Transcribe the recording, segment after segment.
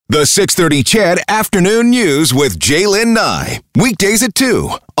The 6:30 CHED Afternoon News with Jaylen Nye. Weekdays at 2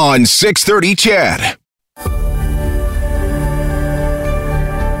 on 6:30 CHED.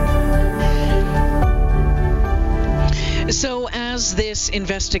 So as this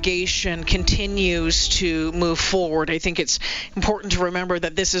investigation continues to move forward, I think it's important to remember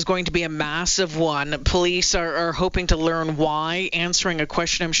that this is going to be a massive one. Police are hoping to learn why, answering a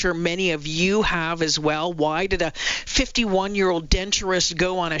question I'm sure many of you have as well. Why did a 51-year-old denturist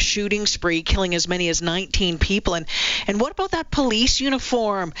go on a shooting spree, killing as many as 19 people? And what about that police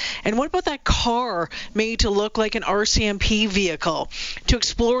uniform? And what about that car made to look like an RCMP vehicle? To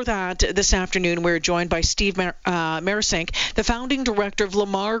explore that this afternoon, we're joined by Steve Marissink, the founding director of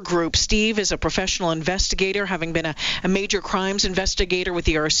LMAR Group. Steve is a professional investigator, having been a major crimes investigator with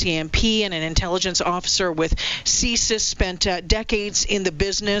the RCMP and an intelligence officer with CSIS, spent decades in the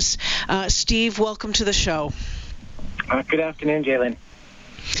business. Steve, welcome to the show. Good afternoon, Jaylen.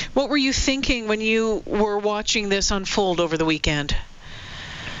 What were you thinking when you were watching this unfold over the weekend?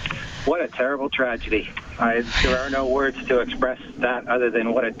 What a terrible tragedy. There are no words to express that other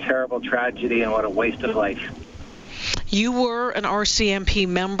than what a terrible tragedy and what a waste of life. You were an RCMP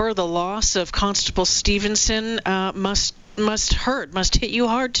member. The loss of Constable Stevenson must hit you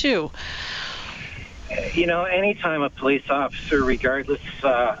hard too. You know, anytime a police officer, regardless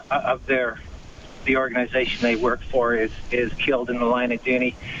of the organization they work for, is killed in the line of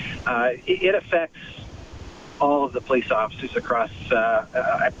duty, it affects all of the police officers across,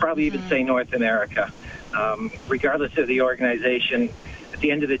 I'd probably even say North America. Regardless of the organization, at the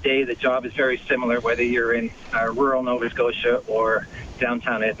end of the day, the job is very similar, whether you're in rural Nova Scotia or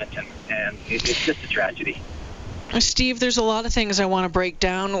downtown Edmonton, and it's just a tragedy. Steve, there's a lot of things I want to break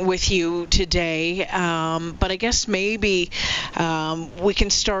down with you today, but I guess maybe we can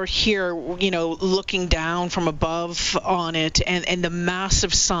start here, looking down from above on it and the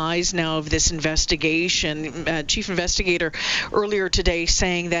massive size now of this investigation. Chief Investigator earlier today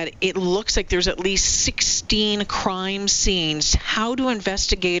saying that it looks like there's at least 16 crime scenes. How do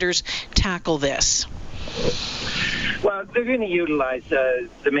investigators tackle this? Well, they're going to utilize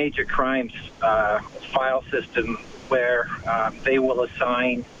the major crimes file system where they will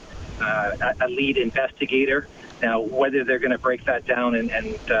assign a lead investigator. Now, whether they're going to break that down and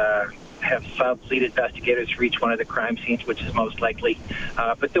have sub-lead investigators for each one of the crime scenes, which is most likely,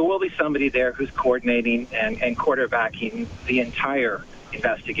 but there will be somebody there who's coordinating and quarterbacking the entire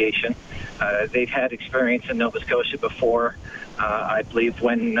investigation. They've had experience in Nova Scotia before, I believe,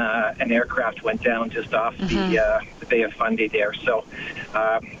 when an aircraft went down just off the Bay of Fundy there. So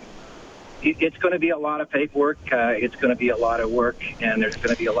it's going to be a lot of paperwork, it's going to be a lot of work, and there's going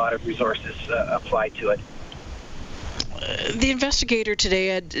to be a lot of resources applied to it. The investigator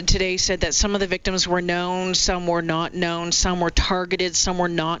today said that some of the victims were known, some were not known, some were targeted, some were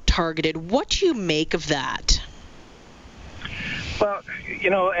not targeted. What do you make of that? Well,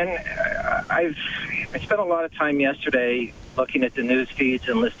 and I spent a lot of time yesterday looking at the news feeds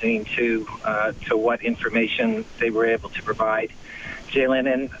and listening to what information they were able to provide,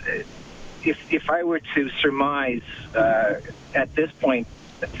 Jaylen. And if I were to surmise at this point,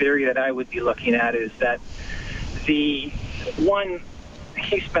 the theory that I would be looking at is that he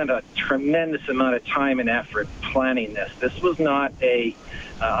spent a tremendous amount of time and effort planning this. This was not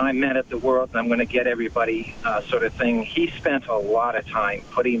I'm mad at the world and I'm going to get everybody sort of thing. He spent a lot of time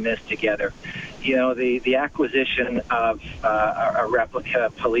putting this together. The acquisition of a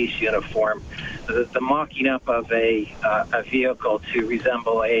replica police uniform, the mocking up of a vehicle to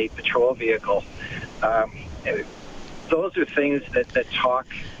resemble a patrol vehicle. Those are things that talk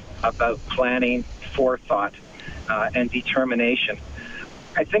about planning, forethought, and determination.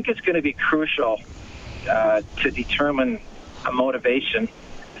 I think it's going to be crucial to determine a motivation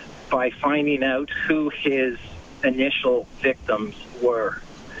by finding out who his initial victims were.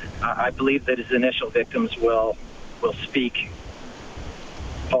 I believe that his initial victims will speak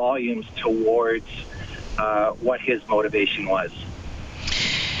volumes towards what his motivation was.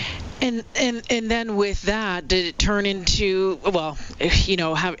 And then with that, did it turn into, well,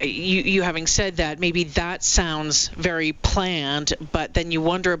 you having said that, maybe that sounds very planned, but then you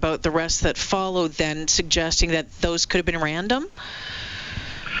wonder about the rest that followed, then suggesting that those could have been random?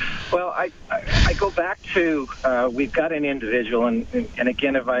 Well, I go back to, we've got an individual, and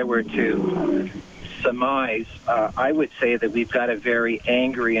again, if I were to surmise, I would say that we've got a very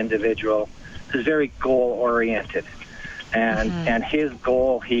angry individual who's very goal-oriented. And his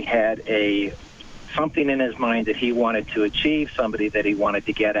goal, he had something in his mind that he wanted to achieve, somebody that he wanted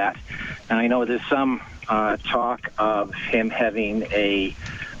to get at. And I know there's some talk of him having a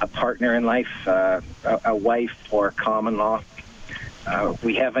partner in life, a wife or common law.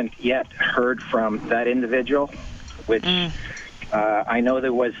 We haven't yet heard from that individual, which I know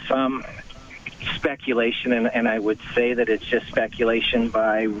there was some speculation, and I would say that it's just speculation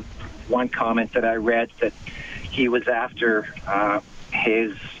by one comment that I read that he was after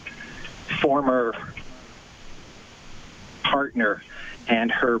his former partner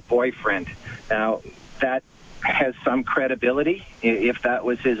and her boyfriend. Now, that has some credibility if that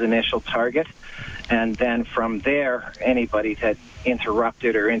was his initial target. And then from there, anybody that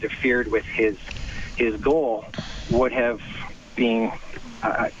interrupted or interfered with his goal would have been,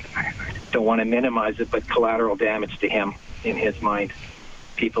 I don't want to minimize it, but collateral damage to him in his mind.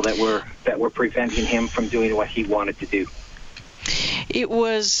 People that were preventing him from doing what he wanted to do. It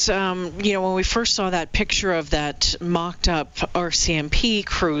was, when we first saw that picture of that mocked-up RCMP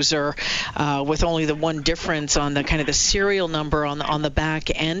cruiser with only the one difference on the kind of the serial number on the back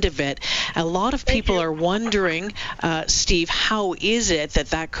end of it, a lot of people are wondering, Steve, how is it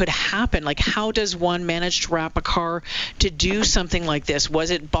that could happen? Like, how does one manage to wrap a car to do something like this? Was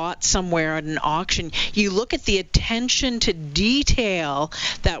it bought somewhere at an auction? You look at the attention to detail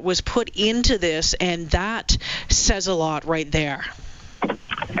that was put into this, and that says a lot right there.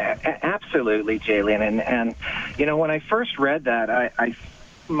 Absolutely, Jaylene. And when I first read that,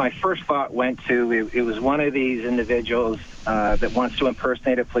 my first thought went to it was one of these individuals that wants to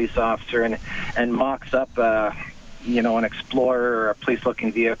impersonate a police officer and mocks up an Explorer or a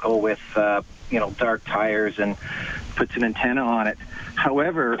police-looking vehicle with dark tires and puts an antenna on it.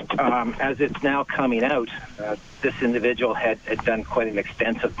 However, as it's now coming out, this individual had done quite an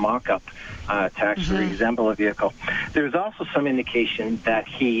extensive mock-up to actually resemble a vehicle. There's also some indication that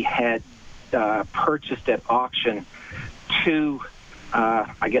he had purchased at auction two,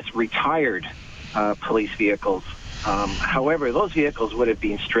 retired police vehicles. However, those vehicles would have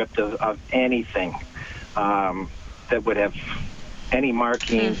been stripped of anything that would have any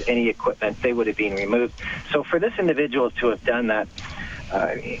markings, any equipment. They would have been removed. So for this individual to have done that,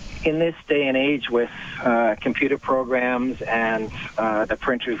 in this day and age with computer programs and the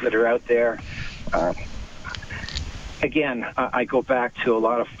printers that are out there, again, I go back to a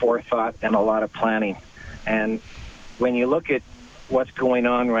lot of forethought and a lot of planning. And when you look at what's going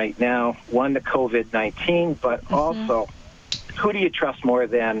on right now, one, the COVID-19, but also, who do you trust more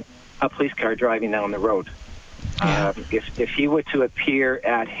than a police car driving down the road? If he were to appear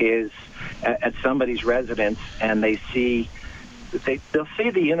at somebody's residence and they'll see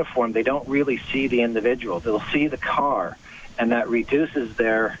the uniform, they don't really see the individual. They'll see the car, and that reduces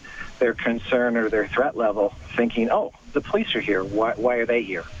their concern or their threat level, thinking, oh, the police are here. Why are they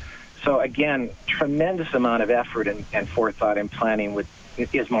here? So again, tremendous amount of effort and forethought and planning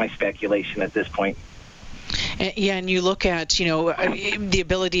is my speculation at this point. Yeah, and you look at, the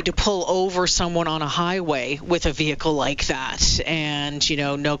ability to pull over someone on a highway with a vehicle like that, and,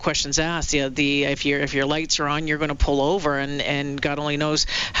 no questions asked. If your lights are on, you're going to pull over, and God only knows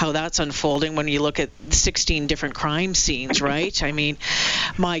how that's unfolding when you look at 16 different crime scenes, right? I mean,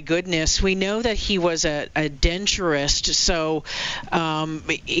 my goodness. We know that he was a denturist, so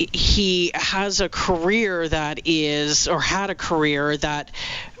he has a career that had a career that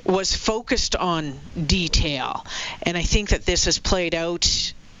was focused on detail, and I think that this has played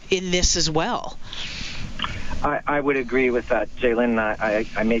out in this as well. I would agree with that, Jaylene.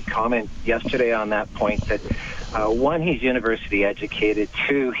 I made comment yesterday on that point that one, he's university educated.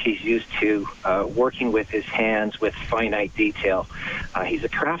 Two, he's used to working with his hands with finite detail. He's a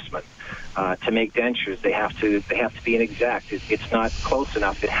craftsman. To make dentures, they have to be an exact. It's not close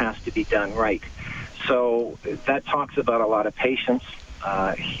enough. It has to be done right. So that talks about a lot of patience.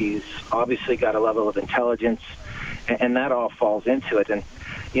 He's obviously got a level of intelligence, and that all falls into it. And,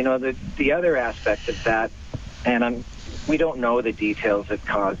 the other aspect of that, and we don't know the details that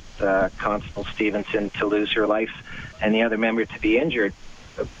caused Constable Stevenson to lose her life and the other member to be injured,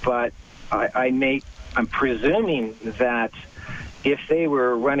 but I'm presuming that if they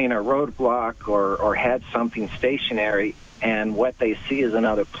were running a roadblock or had something stationary and what they see is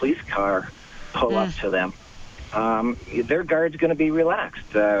another police car pull up to them, their guard's going to be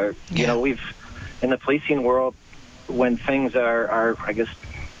relaxed. We've, in the policing world, when things are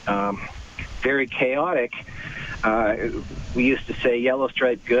very chaotic, we used to say yellow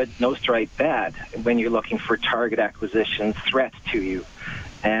stripe good, no stripe bad, when you're looking for target acquisition threats to you.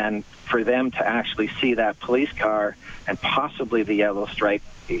 And for them to actually see that police car and possibly the yellow stripe,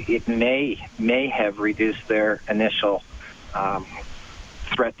 it may have reduced their initial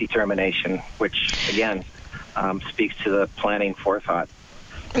threat determination, which, again, speaks to the planning forethought.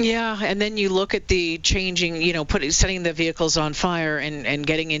 Yeah, and then you look at the changing, setting the vehicles on fire and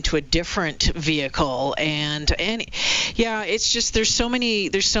getting into a different vehicle, and yeah, it's just there's so many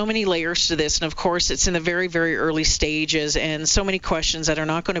layers to this, and of course it's in the very, very early stages, and so many questions that are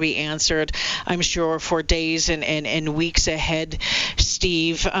not going to be answered, I'm sure, for days and weeks ahead.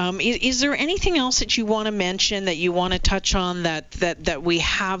 Steve, is there anything else that you want to mention, that you want to touch on that we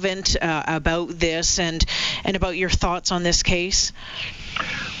haven't about this, and about your thoughts on this case?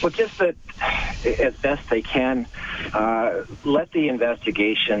 Well, just that as best they can, let the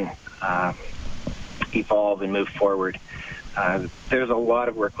investigation evolve and move forward. There's a lot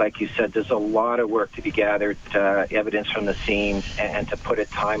of work, like you said, there's a lot of work to be gathered, evidence from the scenes, and to put a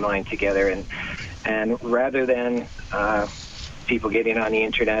timeline together. And rather than people getting on the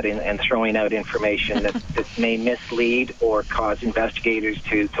internet and throwing out information that may mislead or cause investigators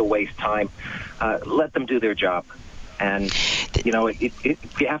to waste time, let them do their job. And, you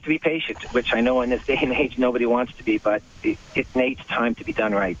have to be patient, which I know in this day and age nobody wants to be, but it needs time to be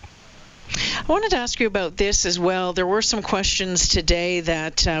done right. I wanted to ask you about this as well. There were some questions today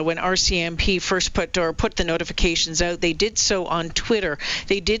that when RCMP first put the notifications out, they did so on Twitter.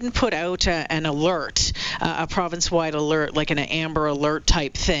 They didn't put out an alert, a province-wide alert, like an Amber Alert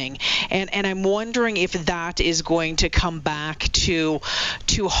type thing. And I'm wondering if that is going to come back to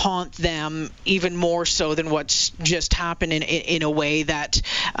haunt them even more so than what's just happened in a way that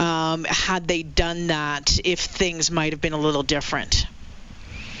had they done that, if things might have been a little different.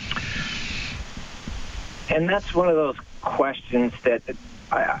 And that's one of those questions that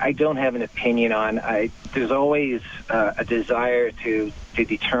I don't have an opinion on. There's always a desire to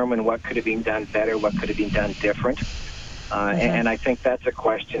determine what could have been done better, what could have been done different. And I think that's a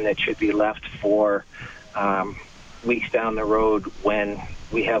question that should be left for weeks down the road when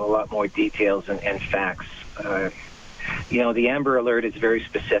we have a lot more details and facts. The Amber Alert is very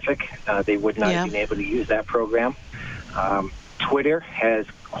specific. They would not have been able to use that program. Twitter has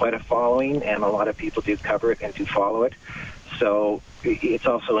quite a following, and a lot of people do cover it and do follow it. So it's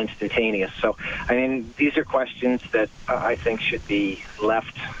also instantaneous. So, these are questions that I think should be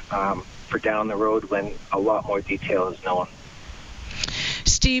left for down the road when a lot more detail is known.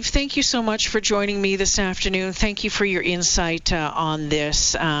 Steve, thank you so much for joining me this afternoon. Thank you for your insight on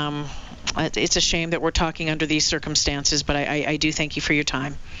this. It's a shame that we're talking under these circumstances, but I do thank you for your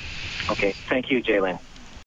time. Okay. Thank you, Jaylyn.